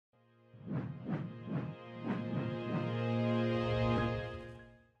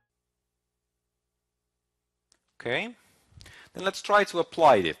Okay, then let's try to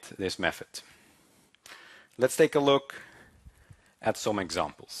apply this method. Let's take a look at some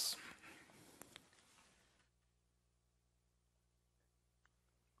examples.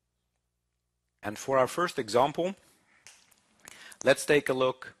 And for our first example, let's take a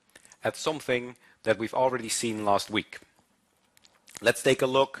look at something that we've already seen last week. Let's take a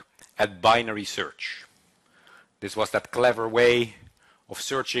look at binary search. This was that clever way of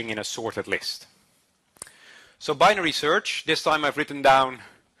searching in a sorted list. So binary search, this time I've written down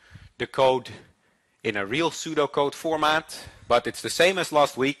the code in a real pseudocode format, but it's the same as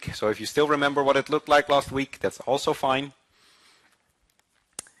last week. So if you still remember what it looked like last week, that's also fine.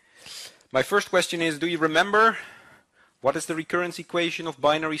 My first question is, do you remember what is the recurrence equation of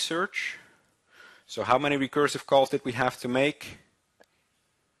binary search? So how many recursive calls did we have to make?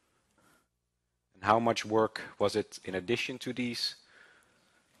 And how much work was it in addition to this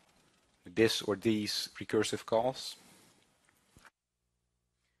or these recursive calls?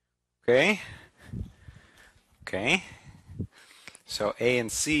 Okay. Okay. So A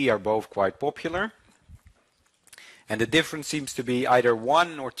and C are both quite popular. And the difference seems to be either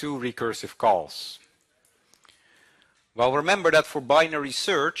 1 or 2 recursive calls. Well, remember that for binary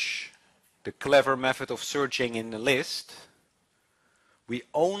search, the clever method of searching in the list, we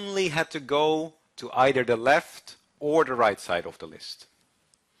only had to go to either the left or the right side of the list.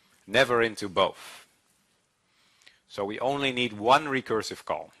 Never into both. So we only need 1 recursive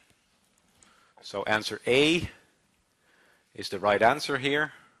call. So answer A is the right answer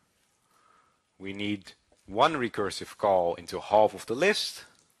here. We need 1 recursive call into half of the list,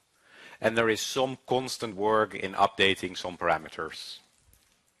 and there is some constant work in updating some parameters,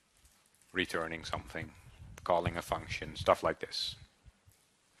 returning something, calling a function, stuff like this.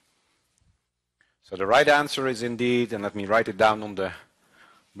 So the right answer is indeed, and let me write it down on the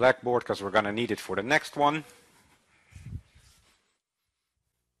blackboard because we're going to need it for the next one.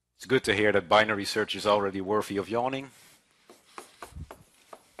 It's good to hear that binary search is already worthy of yawning.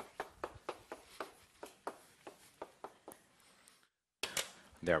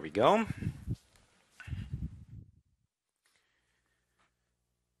 There we go.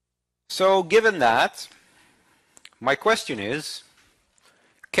 So given that, my question is,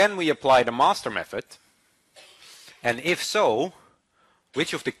 can we apply the master method? And if so,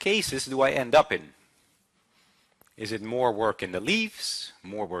 which of the cases do I end up in? Is it more work in the leaves,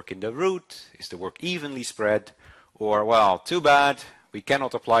 more work in the root? Is the work evenly spread? Or, well, too bad, we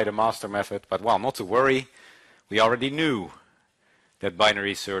cannot apply the master method, but well, not to worry, we already knew that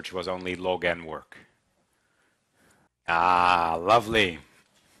binary search was only log n work. Ah, lovely.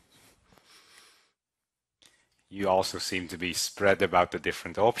 You also seem to be spread about the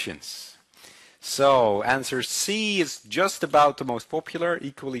different options. So answer C is just about the most popular,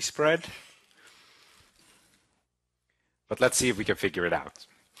 equally spread. But let's see if we can figure it out.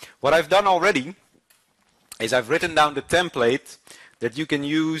 What I've done already is I've written down the template that you can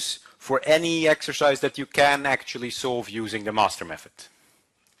use for any exercise that you can actually solve using the master method.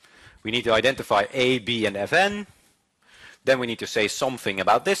 We need to identify A, B, and Fn. Then we need to say something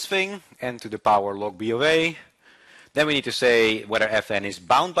about this thing, n to the power log B of A. Then we need to say whether Fn is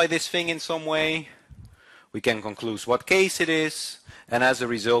bound by this thing in some way. We can conclude what case it is, and as a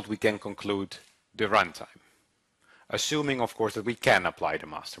result we can conclude the runtime. Assuming, of course, that we can apply the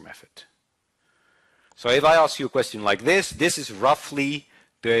master method. So if I ask you a question like this is roughly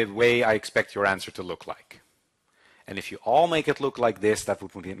the way I expect your answer to look like. And if you all make it look like this, that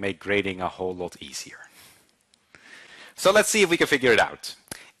would make grading a whole lot easier. So let's see if we can figure it out.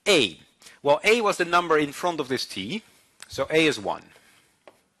 A. Well, A was the number in front of this T, so A is 1.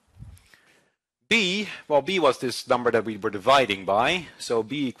 B, well, B was this number that we were dividing by, so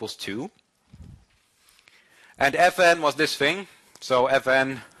B equals 2. And Fn was this thing, so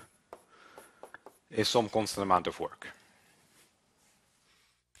Fn is some constant amount of work.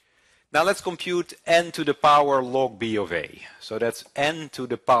 Now let's compute n to the power log B of A. So that's n to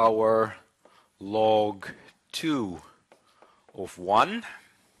the power log 2 of 1.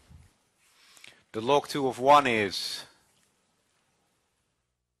 The log 2 of 1 is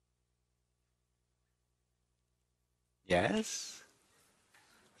yes,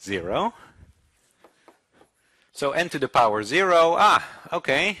 0. So n to the power 0,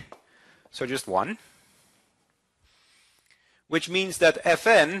 okay, so just 1. Which means that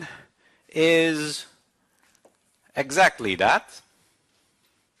Fn is exactly that.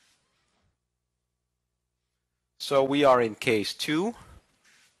 So we are in case 2,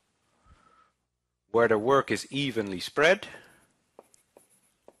 where the work is evenly spread.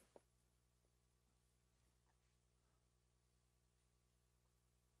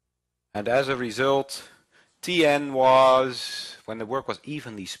 And as a result, Tn was, when the work was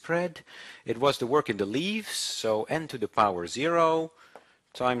evenly spread, it was the work in the leaves, so n to the power 0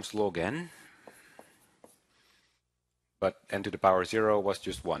 times log n. But n to the power 0 was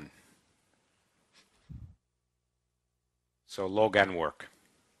just 1. So log n work.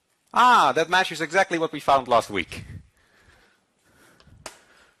 Ah, that matches exactly what we found last week.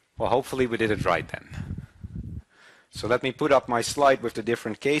 Well, hopefully we did it right then. So let me put up my slide with the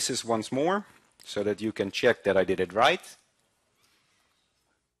different cases once more, so that you can check that I did it right.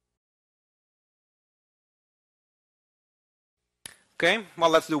 Okay, well,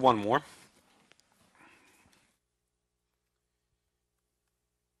 let's do one more.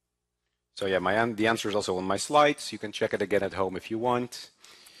 So yeah, the answer is also on my slides. You can check it again at home if you want.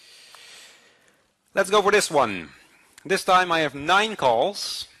 Let's go for this one. This time I have 9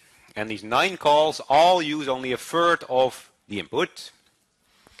 calls, and these 9 calls all use only a third of the input.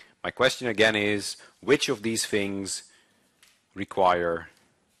 My question again is, which of these things require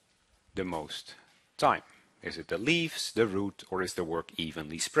the most time? Is it the leaves, the root, or is the work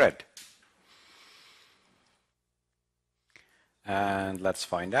evenly spread? And let's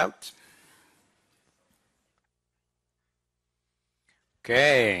find out.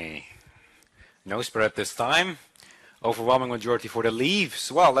 Okay, no spread this time. Overwhelming majority for the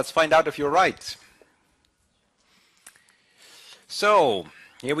leaves. Well, let's find out if you're right. So,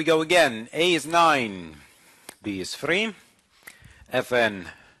 here we go again. A is 9, B is 3, Fn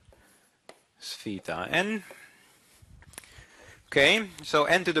is theta n. Okay, so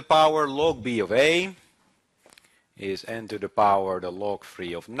n to the power log b of A is n to the power the log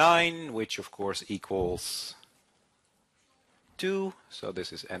 3 of 9, which of course equals 2, so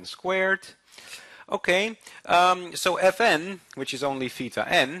this is n squared. Okay, so Fn, which is only theta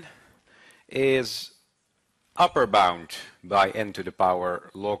n, is upper bound by n to the power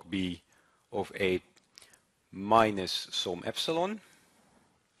log b of A minus some epsilon,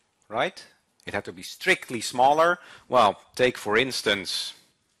 right? It had to be strictly smaller. Well, take for instance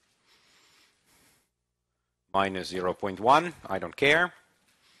minus 0.1, I don't care.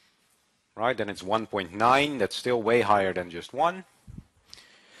 Right, then it's 1.9, that's still way higher than just 1.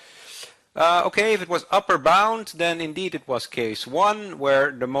 Okay, if it was upper bound, then indeed it was case 1,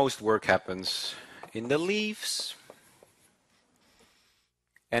 where the most work happens in the leaves.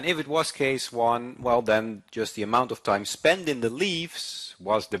 And if it was case 1, well then just the amount of time spent in the leaves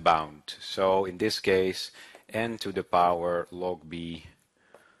was the bound. So in this case, n to the power log b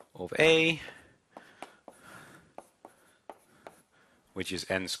of A, which is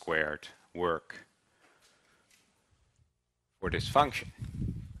n squared work for this function.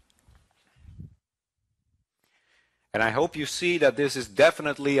 And I hope you see that this is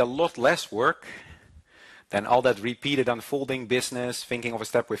definitely a lot less work than all that repeated unfolding business, thinking of a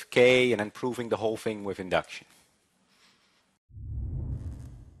step with k and then proving the whole thing with induction.